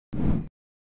The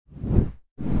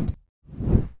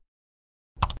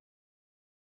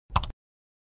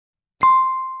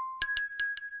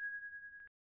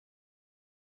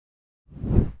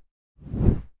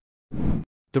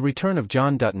return of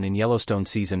John Dutton in Yellowstone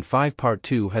Season 5 Part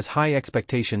 2 has high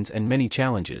expectations and many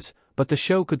challenges, but the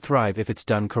show could thrive if it's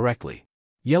done correctly.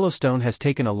 Yellowstone has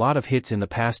taken a lot of hits in the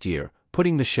past year,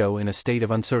 putting the show in a state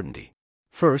of uncertainty.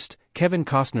 First, Kevin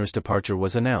Costner's departure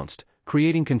was announced,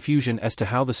 creating confusion as to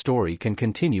how the story can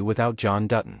continue without John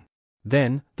Dutton.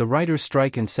 Then, the writers'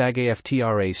 strike and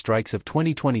SAG-AFTRA strikes of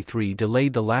 2023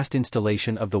 delayed the last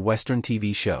installation of the Western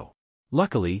TV show.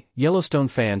 Luckily, Yellowstone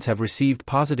fans have received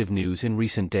positive news in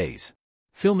recent days.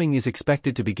 Filming is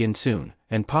expected to begin soon,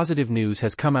 and positive news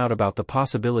has come out about the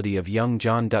possibility of young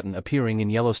John Dutton appearing in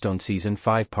Yellowstone Season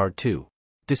 5 Part 2.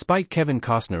 Despite Kevin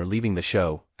Costner leaving the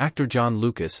show, actor John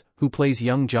Lucas, who plays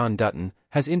young John Dutton,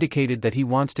 has indicated that he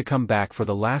wants to come back for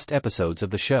the last episodes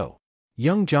of the show.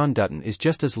 Young John Dutton is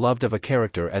just as loved of a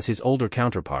character as his older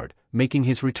counterpart, making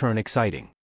his return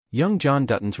exciting. Young John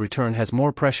Dutton's return has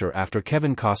more pressure after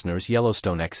Kevin Costner's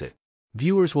Yellowstone exit.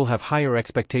 Viewers will have higher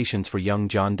expectations for young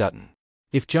John Dutton.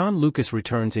 If John Lucas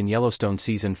returns in Yellowstone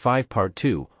Season 5 Part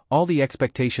 2, all the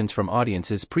expectations from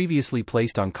audiences previously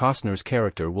placed on Costner's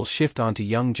character will shift onto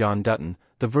young John Dutton,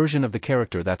 the version of the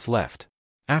character that's left.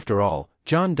 After all,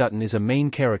 John Dutton is a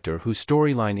main character whose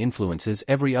storyline influences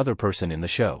every other person in the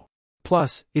show.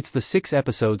 Plus, it's the 6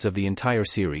 episodes of the entire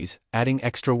series, adding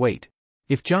extra weight.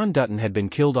 If John Dutton had been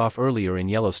killed off earlier in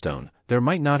Yellowstone, there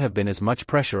might not have been as much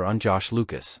pressure on Josh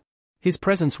Lucas. His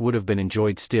presence would have been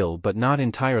enjoyed still but not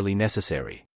entirely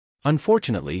necessary.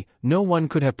 Unfortunately, no one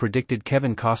could have predicted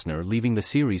Kevin Costner leaving the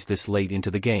series this late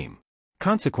into the game.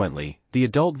 Consequently, the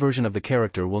adult version of the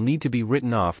character will need to be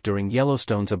written off during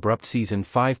Yellowstone's abrupt Season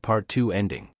 5 Part 2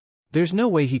 ending. There's no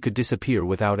way he could disappear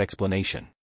without explanation.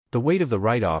 The weight of the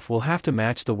write-off will have to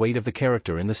match the weight of the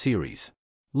character in the series.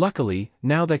 Luckily,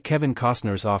 now that Kevin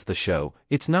Costner's off the show,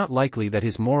 it's not likely that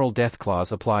his moral death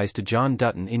clause applies to John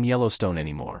Dutton in Yellowstone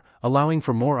anymore, allowing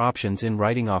for more options in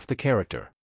writing off the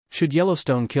character. Should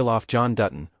Yellowstone kill off John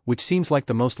Dutton, which seems like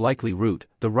the most likely route,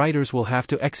 the writers will have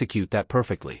to execute that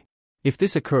perfectly. If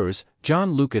this occurs,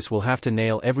 John Lucas will have to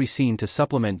nail every scene to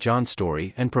supplement John's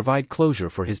story and provide closure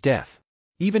for his death.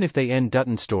 Even if they end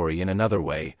Dutton's story in another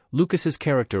way, Lucas's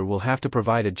character will have to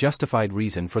provide a justified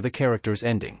reason for the character's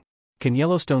ending. Can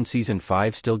Yellowstone Season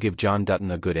 5 still give John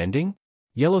Dutton a good ending?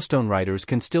 Yellowstone writers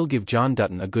can still give John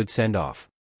Dutton a good send-off.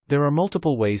 There are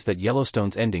multiple ways that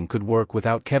Yellowstone's ending could work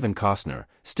without Kevin Costner,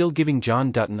 still giving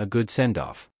John Dutton a good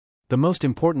send-off. The most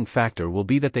important factor will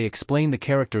be that they explain the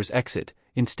character's exit,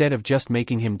 instead of just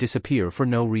making him disappear for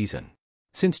no reason.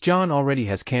 Since John already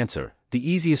has cancer, the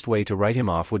easiest way to write him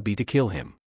off would be to kill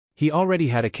him. He already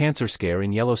had a cancer scare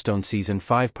in Yellowstone Season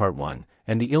 5 Part 1,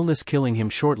 and the illness killing him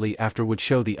shortly after would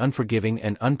show the unforgiving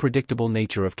and unpredictable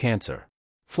nature of cancer.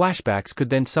 Flashbacks could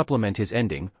then supplement his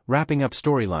ending, wrapping up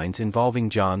storylines involving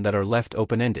John that are left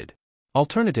open-ended.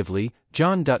 Alternatively,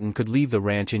 John Dutton could leave the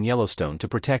ranch in Yellowstone to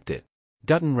protect it.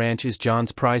 Dutton Ranch is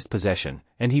John's prized possession,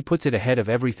 and he puts it ahead of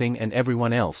everything and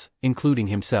everyone else, including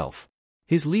himself.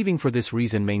 His leaving for this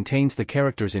reason maintains the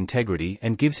character's integrity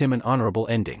and gives him an honorable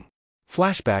ending.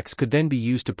 Flashbacks could then be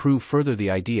used to prove further the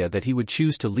idea that he would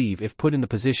choose to leave if put in the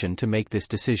position to make this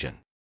decision.